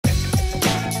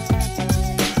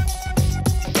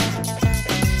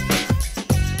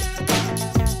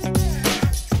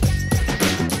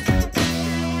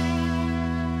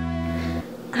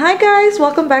guys,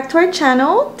 welcome back to our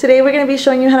channel. Today we're going to be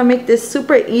showing you how to make this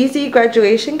super easy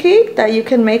graduation cake that you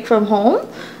can make from home.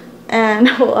 And,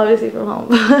 well, obviously from home.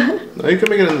 No, you can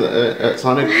make it in the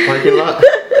Sonic parking lot.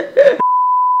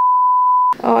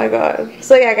 Oh my god.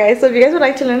 So yeah guys, so if you guys would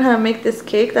like to learn how to make this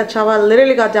cake that Chava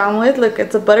literally got down with, look,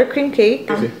 it's a buttercream cake.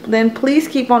 Then please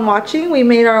keep on watching. We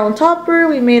made our own topper,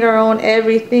 we made our own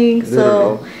everything.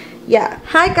 So yeah.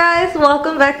 Hi guys,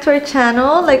 welcome back to our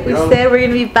channel. Like we said, we're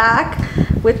going to be back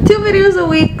with 2 videos a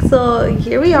week. So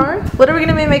here we are. What are we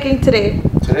going to be making today?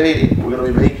 Today we're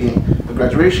going to be making a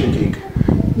graduation cake.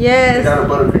 Yes. Made out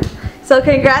of buttercream. So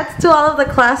congrats to all of the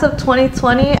class of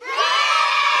 2020.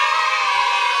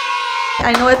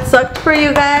 I know it sucked for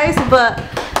you guys, but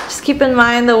just keep in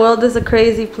mind the world is a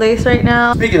crazy place right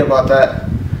now. Speaking about that,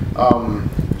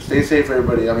 stay safe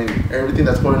everybody. I mean, everything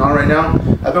that's going on right now.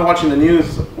 I've been watching the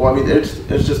news. Well, I mean, it's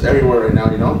just everywhere right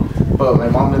now, you know. But my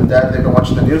mom and dad, they've been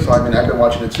watching the news, so I mean, I've been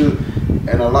watching it too.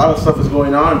 And a lot of stuff is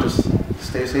going on. Just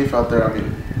stay safe out there. I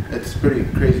mean, it's pretty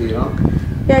crazy, you know.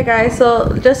 Yeah guys,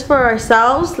 so just for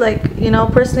ourselves, like, you know,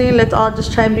 personally, let's all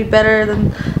just try and be better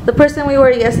than the person we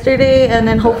were yesterday, and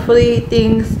then hopefully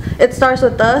it starts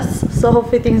with us, so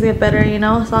hopefully things get better, you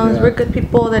know. As long as we're good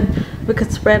people, then we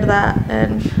could spread that.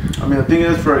 And I mean, the thing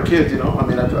is for our kids, you know, I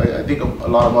mean, I think a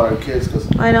lot about our kids, because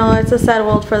I know it's a sad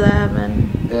world for them.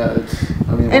 And yeah,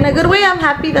 I mean, in a good way, I'm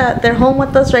happy that they're home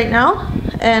with us right now,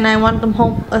 and I want them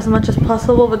home as much as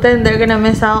possible, but then they're gonna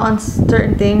miss out on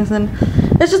certain things, and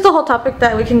it's just a whole topic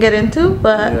that we can get into.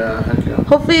 But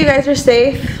hopefully you guys are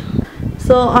safe.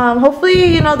 So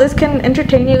hopefully, you know, this can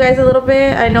entertain you guys a little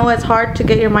bit. I know it's hard to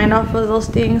get your mind off of those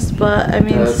things, but I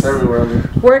mean, it's everywhere.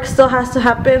 Work still has to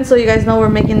happen, so you guys know we're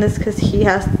making this because he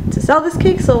has to sell this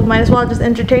cake, so might as well just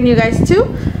entertain you guys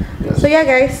too. So yeah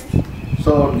guys,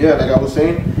 so yeah, like I was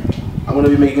saying, I'm going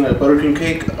to be making a buttercream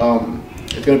cake.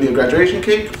 It's going to be a graduation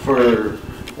cake for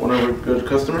one of our good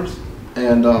customers.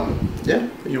 And yeah,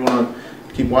 if you want to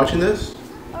keep watching this.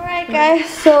 Alright guys,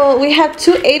 so we have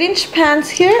 2 8-inch pans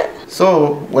here.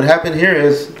 So what happened here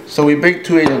is, so we baked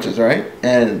 2 8-inches, right?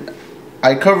 And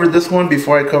I covered this one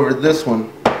before I covered this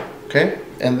one, okay?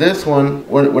 And this one,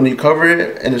 when you cover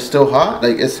it and it's still hot,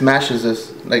 like it smashes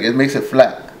this, like it makes it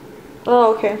flat.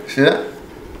 Oh, okay. See that?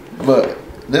 But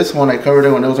this one I covered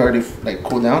it when it was already like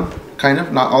cooled down, kind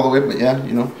of, not all the way, but yeah,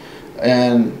 you know.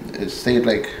 And it stayed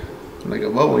like a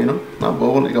bubble, you know, not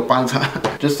bubble, like a pint.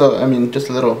 Just a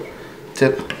little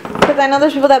tip. Because I know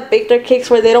there's people that bake their cakes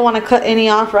where they don't want to cut any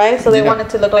off, right? So they want it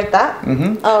to look like that.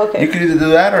 Oh, okay. You could either do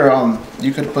that, or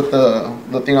you could put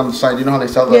the thing on the side. You know how they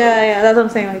sell that? Yeah, that's what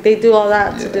I'm saying. Like they do all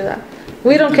that to do that.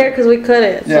 We don't care because we cut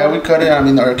it. Yeah, we cut it. I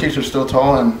mean, our cakes are still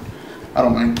tall, and I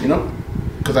don't mind, you know,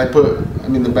 because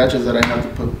the batches that I have to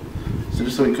put, so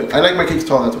just so we could. I like my cakes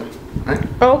tall that way.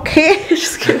 Right? Okay.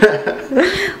 Just kidding.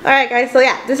 Alright guys, so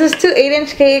yeah, this is 2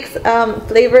 8-inch cakes,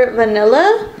 flavor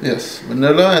vanilla. Yes,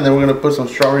 vanilla, and then we're gonna put some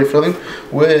strawberry filling,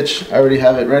 which I already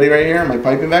have it ready right here in my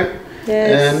piping bag.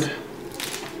 Yes. And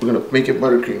we're gonna make it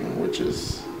buttercream, which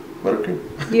is buttercream.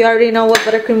 You already know what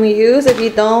buttercream we use. If you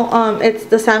don't, it's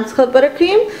the Sam's Club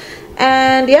buttercream.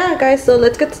 And yeah guys, so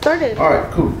let's get started. Alright,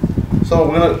 cool. So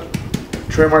we're gonna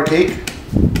trim our cake.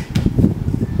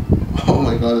 Oh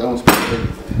my god, that one's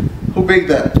perfect. Who baked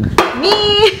that?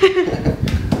 Me!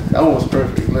 That one was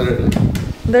perfect, literally.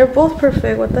 They're both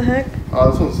perfect, what the heck?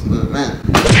 Oh, this one's, man.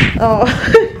 Oh,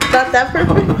 not that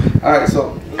perfect? Alright,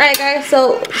 so. Alright guys,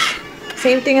 so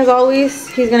same thing as always.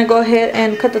 He's gonna go ahead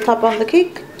and cut the top off the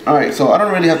cake. Alright, so I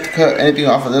don't really have to cut anything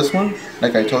off of this one.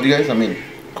 Like I told you guys, I mean,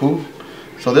 cool.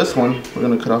 So this one, we're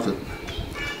gonna cut off it.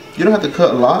 You don't have to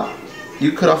cut a lot.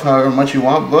 You cut off however much you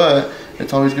want, but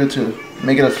it's always good to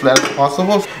make it as flat as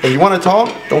possible. If you want it tall,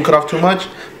 don't cut off too much.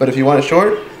 But if you want it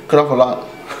short, cut off a lot.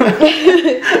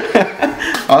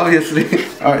 Obviously.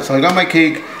 Alright, so I got my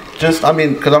cake. Just, I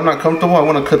mean, because I'm not comfortable, I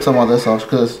want to cut some of this off.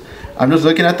 Because I'm just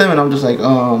looking at them and I'm just like,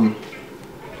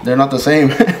 they're not the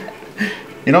same.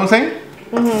 You know what I'm saying?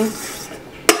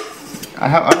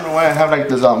 I don't know why I have like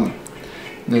this,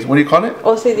 what do you call it?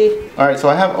 OCD. Alright, so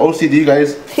I have OCD,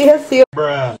 guys. Yes, you.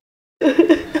 Bruh.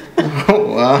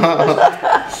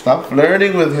 Wow. Stop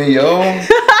flirting with me, yo.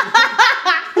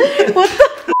 What the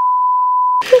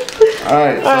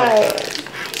Alright,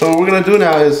 so what we're gonna do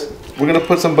now is we're gonna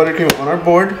put some buttercream on our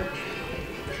board.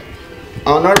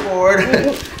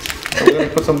 So we're gonna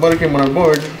put some buttercream on our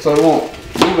board so it won't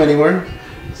move anywhere.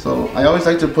 So I always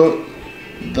like to put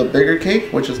the bigger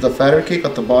cake, which is the fatter cake,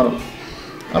 at the bottom.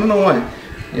 I don't know why.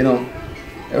 You know,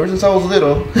 ever since I was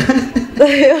little.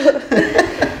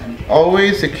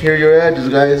 Always secure your edges,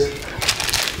 guys.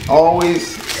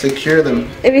 Always secure them.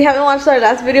 If you haven't watched our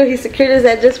last video, he secured his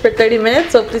edges for 30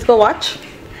 minutes, so please go watch.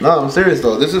 No, I'm serious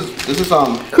though. This is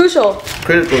crucial.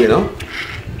 Critical, you know.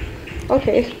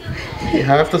 Okay. You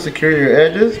have to secure your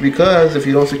edges because if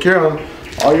you don't secure them,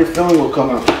 all your filling will come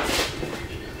out.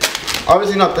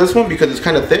 Obviously not this one because it's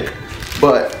kind of thick,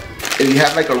 but if you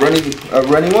have like a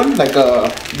running one, like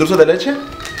a dulce de leche,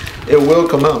 it will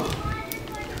come out.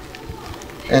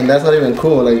 And that's not even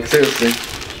cool, like seriously.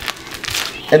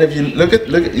 And if you look at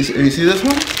you see this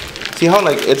one? See how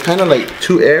like it's kind of like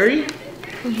too airy?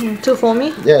 Too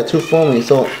foamy? Yeah, too foamy.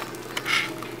 So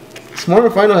Smart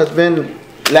and Final has been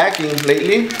lacking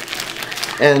lately,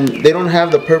 and they don't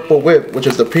have the purple whip, which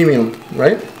is the premium,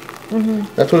 right?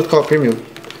 That's what it's called, premium.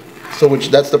 So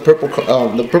that's the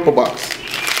purple box.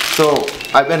 So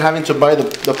I've been having to buy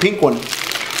the pink one,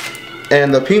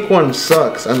 and the pink one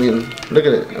sucks. I mean, look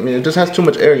at it. I mean, it just has too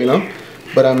much air, you know.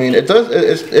 But I mean,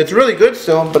 it's really good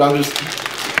still. But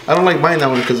I don't like buying that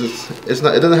one because it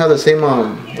doesn't have the same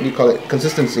what do you call it,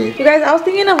 consistency. You guys, I was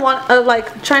thinking of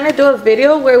like trying to do a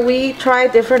video where we try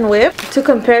different whip to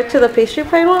compare to the Pastry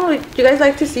Pride one. Would you guys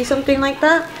like to see something like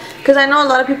that? Because I know a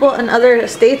lot of people in other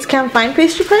states can't find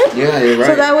Pastry Pride. Yeah, you're right.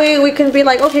 So that way we can be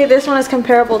like, okay, this one is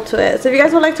comparable to it. So if you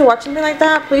guys would like to watch something like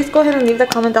that, please go ahead and leave the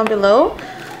comment down below.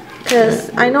 Because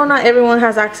I know not everyone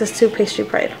has access to Pastry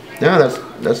Pride. Yeah,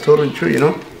 that's totally true, you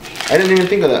know. I didn't even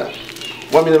think of that.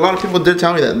 Well, I mean, a lot of people did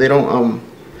tell me that they don't,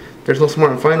 there's no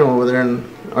Smart and Final over there in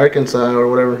Arkansas or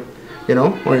whatever, you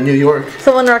know, or in New York.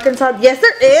 So in Arkansas, yes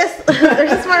there is.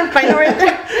 There's a Smart and Final right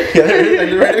there. Yeah, there is,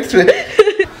 you're right next to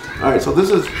it. Alright, so this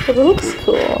is it looks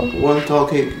cool. one tall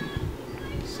cake.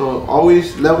 So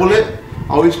always level it.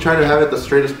 Always try to have it the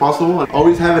straightest possible.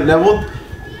 Always have it leveled.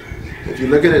 If you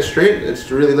look at it straight, it's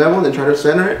really level, and try to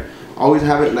center it. Always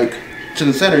have it like to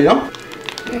the center, you know?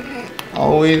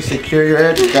 Always secure your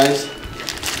edge, guys.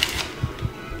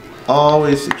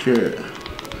 Always secure it.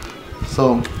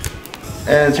 So,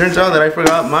 and it turns out that I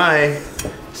forgot my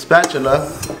spatula.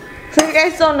 So you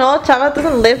guys don't know, Chava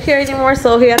doesn't live here anymore,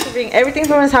 so he had to bring everything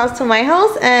from his house to my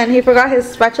house, and he forgot his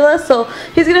spatula. So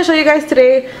he's gonna show you guys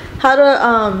today how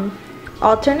to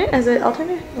alternate. Is it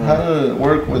alternate? How to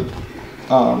work with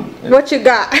what you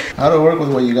got. How to work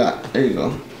with what you got. There you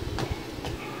go.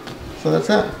 So that's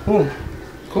that. Cool.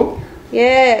 Cool.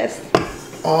 Yes.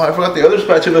 Oh, I forgot the other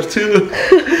spatulas too.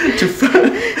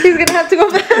 He's gonna have to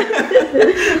go back.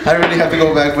 I really have to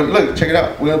go back, but look, check it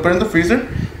out. We're gonna put it in the freezer,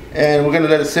 and we're gonna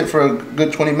let it sit for a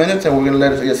good 20 minutes, and we're gonna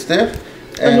let it get stiff.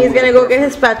 And he's gonna go get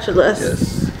his spatulas.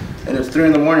 Yes. And it's 3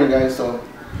 in the morning, guys, so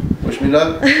wish me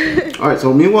luck. Alright,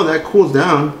 so meanwhile that cools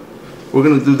down, we're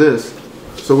gonna do this.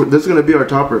 So this is gonna be our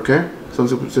topper, okay? So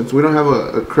since we don't have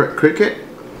a cricket,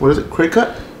 what is it,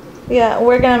 cricut? Yeah,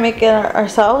 we're gonna make it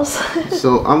ourselves.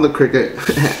 So I'm the cricket.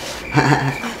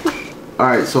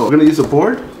 Alright, so we're gonna use a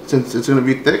board since it's gonna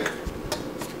be thick.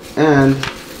 And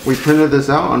we printed this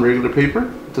out on regular paper.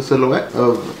 It's a silhouette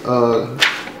of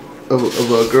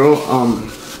a girl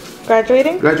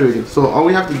graduating. So all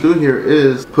we have to do here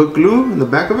is put glue in the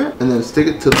back of it and then stick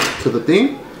it to the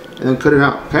thing and then cut it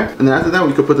out, okay? And then after that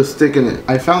we could put the stick in it.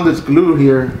 I found this glue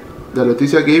here that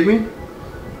Leticia gave me.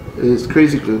 It's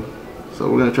crazy glue. So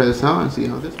we're gonna try this out and see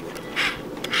how this works.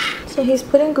 So he's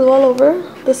putting glue all over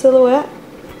the silhouette.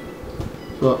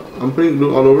 So I'm putting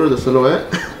glue all over the silhouette.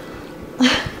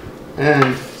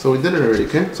 And so we did it already,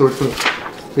 okay? So we're just gonna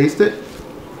paste it.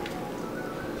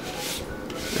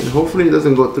 And hopefully it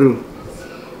doesn't go through.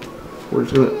 We're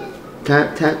just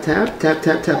gonna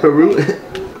tap a root.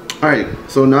 Alright,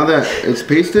 so now that it's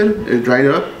pasted, it dried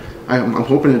up. I'm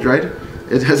hoping it dried.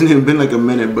 It hasn't even been like a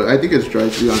minute, but I think it's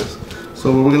dried, to be honest.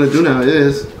 So what we're gonna do now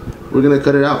is we're gonna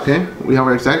cut it out, okay? We have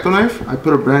our X-Acto knife. I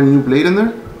put a brand new blade in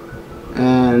there,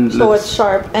 and so it's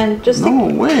sharp and just no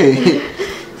way.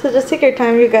 So just take your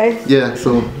time, you guys. Yeah.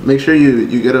 So make sure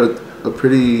you get a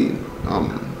pretty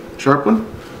sharp one,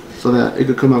 so that it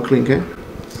could come out clean, okay?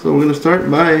 So we're gonna start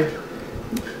by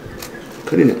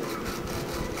cutting it.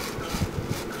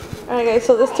 All right, guys.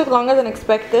 So this took longer than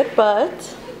expected,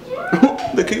 but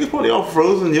the cake is probably all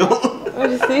frozen, yo. What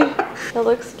do you see? That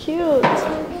looks cute.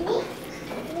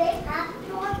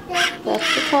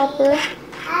 That's the topper.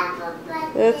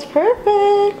 It's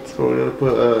perfect. So we're gonna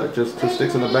put just 2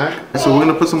 sticks in the back. So we're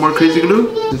gonna put some more crazy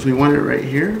glue since we want it right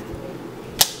here.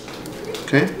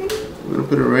 Okay, we're gonna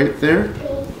put it right there.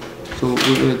 So what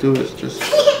we're gonna do is just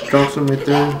drop some right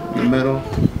there in the middle.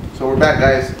 So we're back,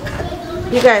 guys.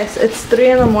 You guys, it's 4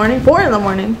 in the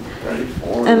morning.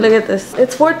 And look at this.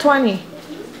 It's 4:20.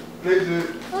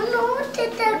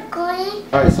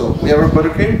 Alright, so we have our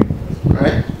buttercream,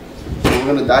 right? So we're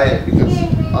gonna dye it because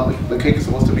the cake is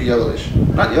supposed to be yellowish.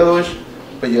 Not yellowish,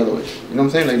 but yellowish. You know what I'm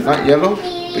saying? Like not yellow,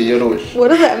 but yellowish. What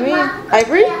does that mean?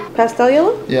 Ivory? pastel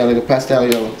yellow? Yeah, like a pastel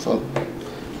yellow. So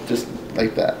just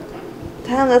like that.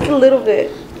 Damn, that's a little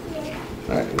bit.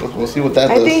 Alright, we'll see what that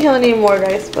does. I think he'll need more,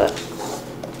 guys, but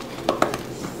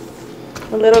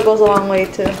a little goes a long way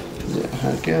too. Yeah,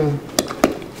 heck yeah.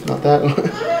 Not that one.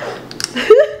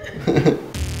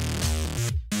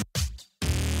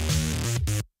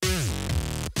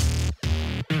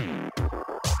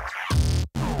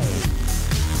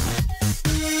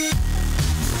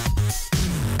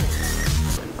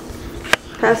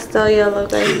 Pastel yellow,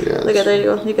 guys. Yes. Look at, there you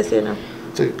go. You can see it now.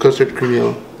 It's like custard cream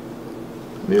yellow.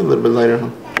 Maybe a little bit lighter, huh?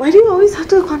 Why do you always have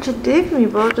to contradict me,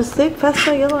 bro? Just say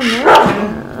pastel yellow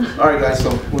now. Alright guys, so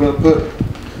we're gonna put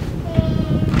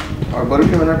our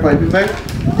buttercream in our piping bag.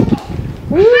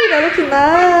 Ooh, that looks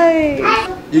nice.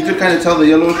 You can kind of tell the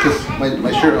yellow because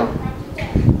my shirt on.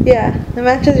 Yeah, it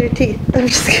matches your teeth. I'm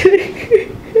just kidding.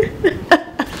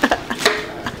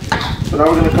 So now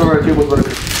we're gonna cover our table with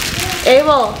buttercream.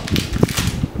 Abel.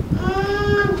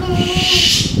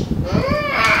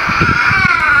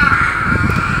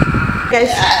 Guys,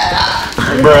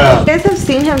 you guys have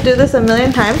seen him do this a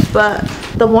million times, but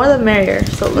the more the merrier.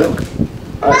 So look.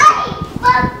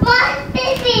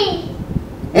 Baby.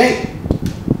 Hey.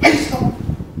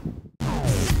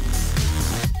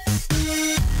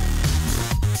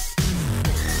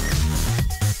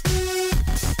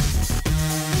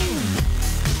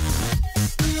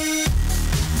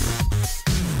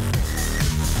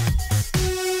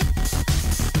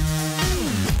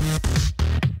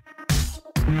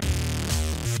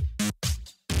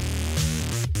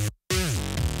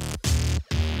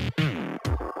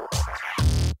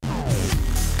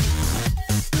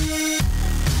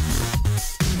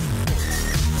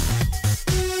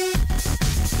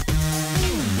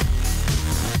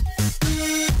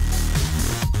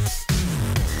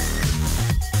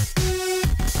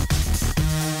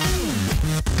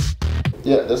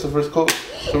 Yeah, that's the first coat.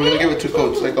 So we're gonna give it 2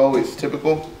 coats, like always.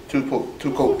 Typical, two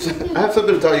coats. I have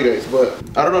something to tell you guys, but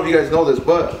I don't know if you guys know this,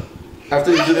 but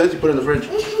after you do this, you put it in the fridge.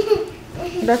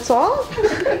 That's all?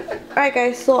 Alright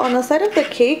guys, so on the side of the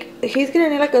cake, he's gonna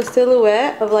need like a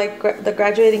silhouette of like the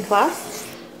graduating class.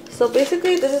 So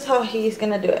basically, this is how he's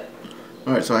gonna do it.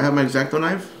 Alright, so I have my X-Acto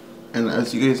knife, and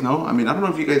as you guys know, I mean, I don't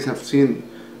know if you guys have seen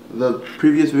the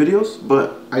previous videos,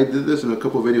 but I did this in a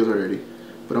couple videos already.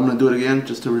 But I'm gonna do it again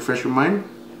just to refresh your mind,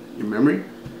 your memory,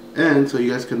 and so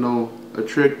you guys can know a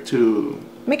trick to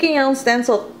making your own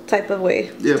stencil type of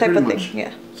way. Yeah, type pretty of much. thing.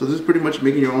 Yeah. So this is pretty much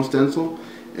making your own stencil,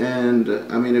 and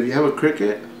I mean, if you have a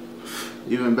Cricut,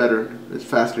 even better. It's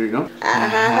faster, you know.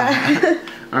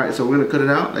 All right, so we're gonna cut it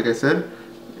out, like I said,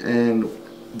 and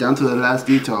down to the last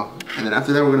detail. And then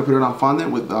after that, we're gonna put it on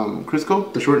fondant with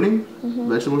Crisco, the shortening,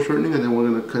 vegetable shortening, and then we're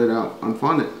gonna cut it out on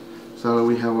fondant. So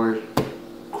we have our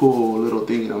cool little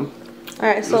thing, you know.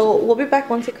 Alright, so we'll be back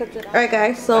once he cuts it out. Alright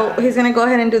guys, so he's gonna go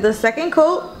ahead and do the second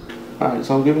coat. Alright,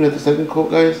 so I'm giving it the second coat,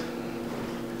 guys.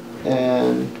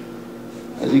 And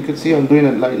as you can see, I'm doing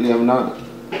it lightly. I'm not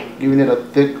giving it a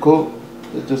thick coat.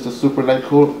 It's just a super light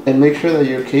coat. And make sure that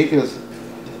your cake is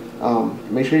what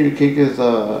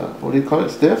do you call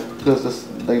it, stiff? Because this,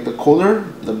 like, the colder,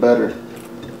 the better.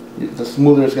 The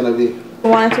smoother it's gonna be. You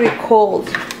want it to be cold.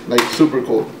 Like super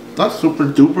cold. Not super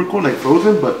duper cold, like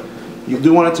frozen, but you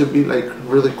do want it to be like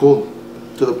really cold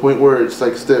to the point where it's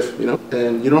like stiff, you know.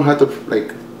 And you don't have to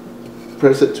like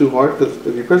press it too hard, because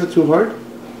if you press it too hard,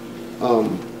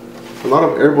 a lot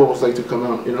of air bubbles like to come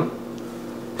out, you know.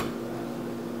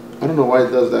 I don't know why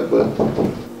it does that, but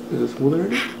is it smooth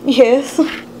already? Yes.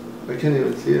 I can't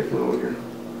even see it from over here.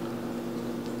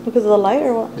 Because of the light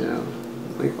or what? Yeah,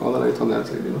 like all the lights on that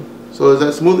side, you know. So is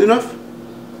that smooth enough?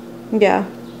 Yeah.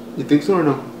 You think so or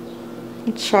no?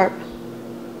 It's sharp.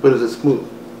 But is it smooth?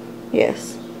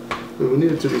 Yes. But we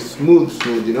need it to be smooth,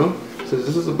 you know? Since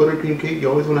this is a buttercream cake, you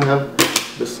always want to have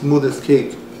the smoothest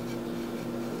cake.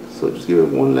 So just give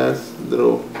it one last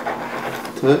little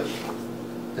touch.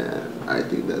 And I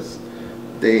think that's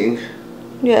dang.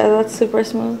 Yeah, that's super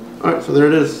smooth. Alright, so there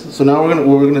it is. So now what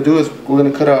we're gonna do is we're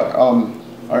gonna cut out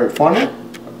our fondant,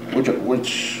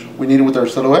 which we needed with our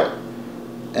silhouette.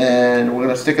 And we're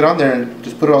gonna stick it on there and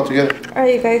just put it all together.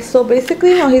 Alright you guys, so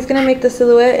basically how he's gonna make the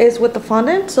silhouette is with the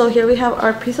fondant. So here we have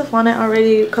our piece of fondant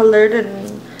already colored,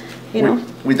 and you know.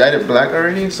 We dyed it black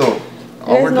already, so you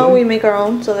guys know we make our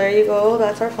own, so there you go.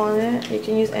 That's our fondant. You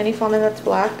can use any fondant that's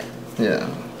black. Yeah,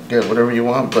 get whatever you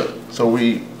want, but so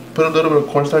we put a little bit of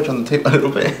cornstarch on the table, a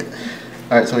little bit.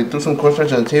 Alright, so we threw some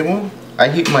cornstarch on the table. I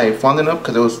heat my fondant up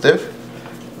because it was stiff.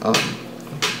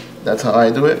 That's how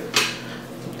I do it.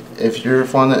 If your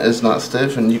fondant is not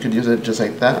stiff and you could use it just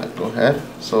like that, go ahead.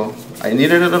 So I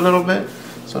kneaded it a little bit.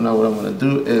 So now what I'm gonna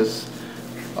do is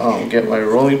get my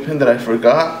rolling pin that I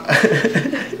forgot.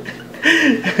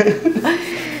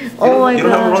 Oh my god. You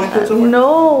don't have a rolling pin somewhere?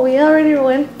 No, we already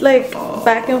went like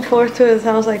back and forth to his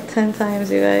house like 10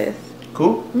 times, you guys.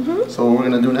 Cool. So what we're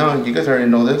gonna do now, you guys already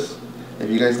know this. If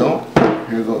you guys don't,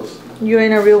 here it goes. You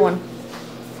ain't a real one.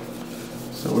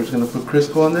 So we're just gonna put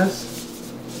Crisco on this.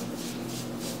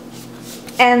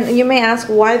 And you may ask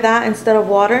why that instead of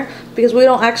water, because we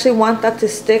don't actually want that to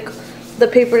stick, the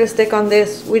paper to stick on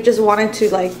this. We just wanted to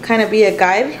like kind of be a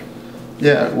guide.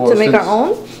 Yeah, well, to make our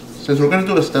own. Since we're gonna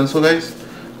do a stencil, guys,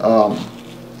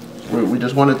 we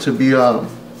just want it to be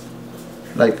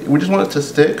like we just want it to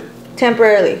stick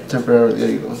temporarily. Temporarily, there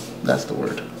you go. That's the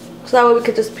word. So that way we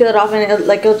could just peel it off and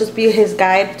it'll just be his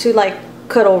guide to like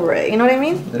cut over it. You know what I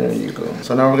mean? There you go.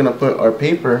 So now we're gonna put our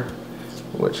paper,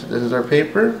 which this is our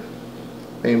paper.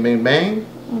 Bang, bang, bang.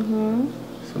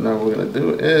 So now what we're gonna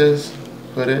do is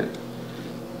put it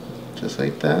just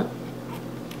like that.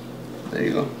 There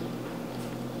you go.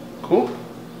 Cool.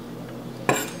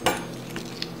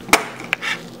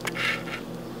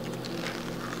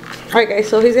 Alright guys,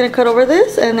 so he's gonna cut over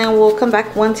this and then we'll come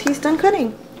back once he's done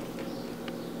cutting.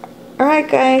 Alright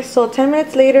guys, so 10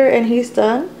 minutes later and he's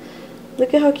done.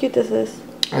 Look at how cute this is.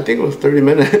 I think it was 30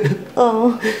 minutes.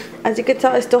 Oh, as you can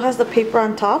tell, it still has the paper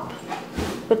on top.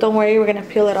 But don't worry, we're gonna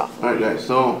peel it off. Alright guys,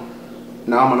 so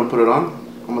now I'm gonna put it on.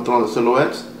 I'm gonna throw on the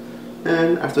silhouettes.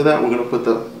 And after that, we're gonna put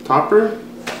the topper.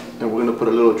 And we're gonna put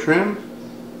a little trim.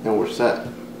 And we're set.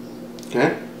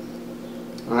 Okay?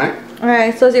 Alright?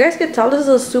 Alright, so as you guys can tell, this is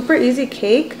a super easy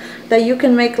cake that you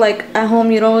can make like at home.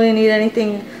 You don't really need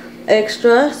anything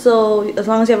extra, so as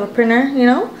long as you have a printer, you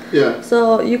know? Yeah.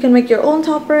 So you can make your own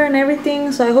topper and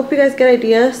everything. So I hope you guys get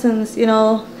ideas, since, you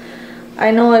know, I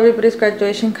know everybody's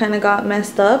graduation kind of got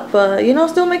messed up, but you know,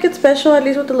 still make it special, at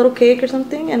least with a little cake or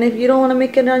something. And if you don't want to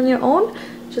make it on your own,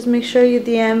 just make sure you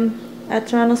DM at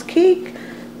Serranos Cake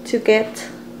to get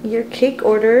your cake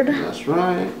ordered. That's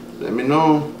right. Let me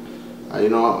know. You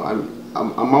know,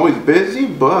 I'm always busy,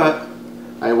 but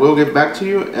I will get back to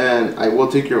you, and I will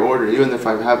take your order, even if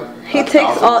I have. He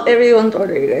takes everyone's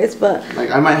order, you guys, but like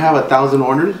I might have 1,000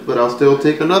 orders, but I'll still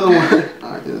take another one.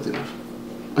 I think that's enough.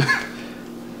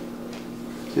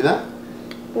 See that?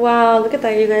 Wow, look at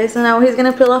that, you guys. So now he's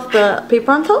gonna peel off the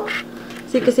paper on top,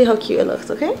 so you can see how cute it looks.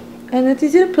 Okay, and it's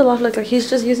easy to peel off. Like he's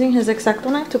just using his X-Acto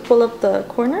knife to pull up the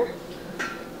corner.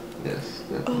 Yes.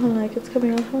 Oh, like it's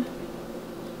coming off.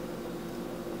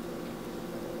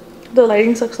 The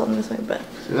lighting sucks on this way, but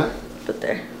see that? But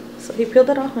there. So he peeled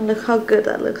it off, and look how good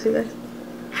that looks, you guys.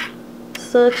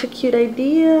 Such a cute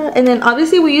idea. And then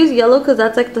obviously we use yellow because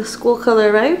that's like the school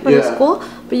color, right? For the school.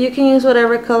 But you can use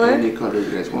whatever color. Any color you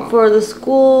guys want. For the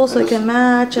school, so it can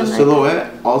match. The and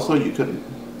silhouette, also you could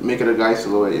make it a guy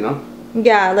silhouette, you know?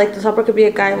 Yeah, like the topper could be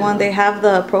a guy one. They have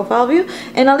the profile view.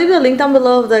 And I'll leave the link down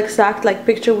below of the exact like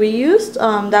picture we used.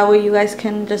 That way you guys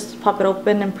can just pop it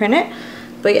open and print it.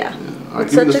 But yeah,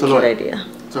 it's such a cute idea.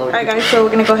 Alright guys, so we're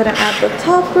going to go ahead and add the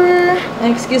topper.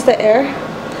 And excuse the air.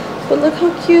 But look how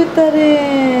cute that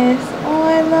is. Oh,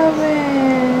 I love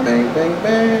it. Bang, bang,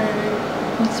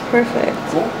 bang. It's perfect.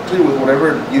 Cool. Actually, with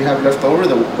whatever you have left over,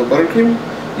 the buttercream,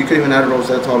 you could even add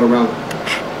rosettes all around.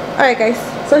 Alright guys,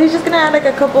 so he's just going to add like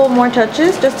a couple more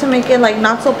touches just to make it like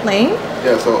not so plain.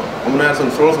 Yeah, so I'm going to add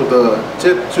some swirls with the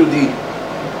tip to the...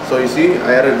 So you see,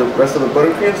 I added the rest of the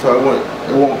buttercream, so it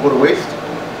won't go to waste.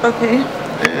 Okay.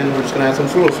 And we're just going to add some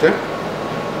swirls, okay?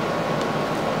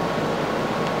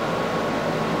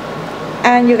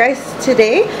 And you guys,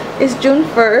 today is June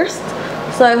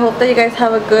 1st, so I hope that you guys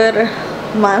have a good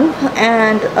month.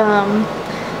 And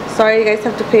sorry you guys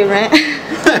have to pay rent.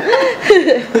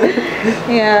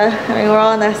 Yeah, I mean, we're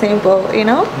all in that same boat, you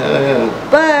know? Yeah.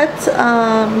 But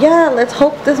yeah, let's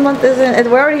hope this month isn't.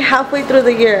 We're already halfway through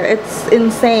the year. It's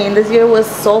insane. This year was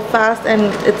so fast, and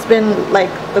it's been like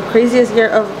the craziest year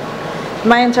of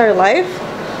my entire life.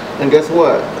 And guess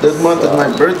what? This month is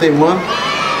my birthday month.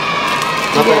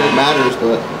 Not that it matters,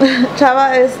 but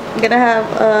Chava is gonna have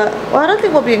well, I don't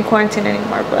think we'll be in quarantine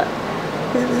anymore, but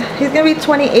he's gonna be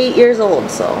 28 years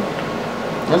old. So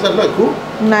how's that look? Cool.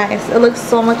 Nice. It looks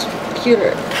so much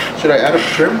cuter. Should I add a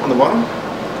trim on the bottom?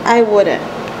 I wouldn't.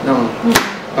 No.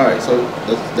 All right, so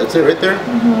that's it right there.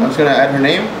 I'm just gonna add her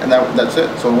name, and that's it.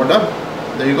 So we're done.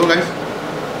 There you go, guys.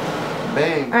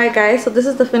 Bang. Alright guys, so this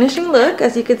is the finishing look.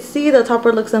 As you can see, the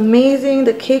topper looks amazing.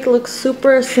 The cake looks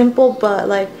super simple but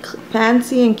like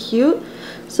fancy and cute.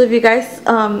 So if you guys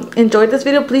enjoyed this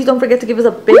video, please don't forget to give us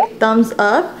a big thumbs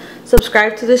up,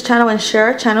 subscribe to this channel, and share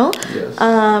our channel. Yes.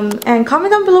 And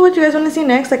comment down below what you guys want to see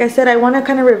next. Like I said, I want to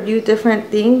kind of review different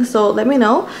things, so let me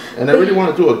know. And I really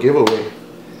want to do a giveaway.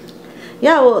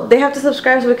 yeah, well, they have to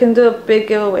subscribe so we can do a big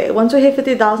giveaway. Once we hit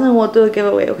 50,000, we'll do a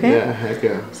giveaway, okay? Yeah, heck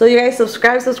yeah. So you guys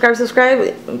subscribe.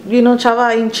 You know,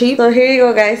 Chava ain't cheap. So here you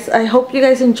go, guys. I hope you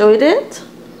guys enjoyed it.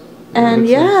 And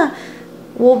yeah,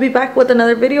 we'll be back with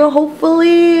another video,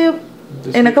 hopefully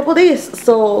in a couple days.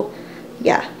 So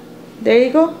yeah, there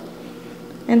you go.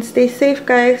 And stay safe,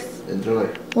 guys. Enjoy.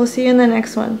 We'll see you in the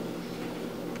next one.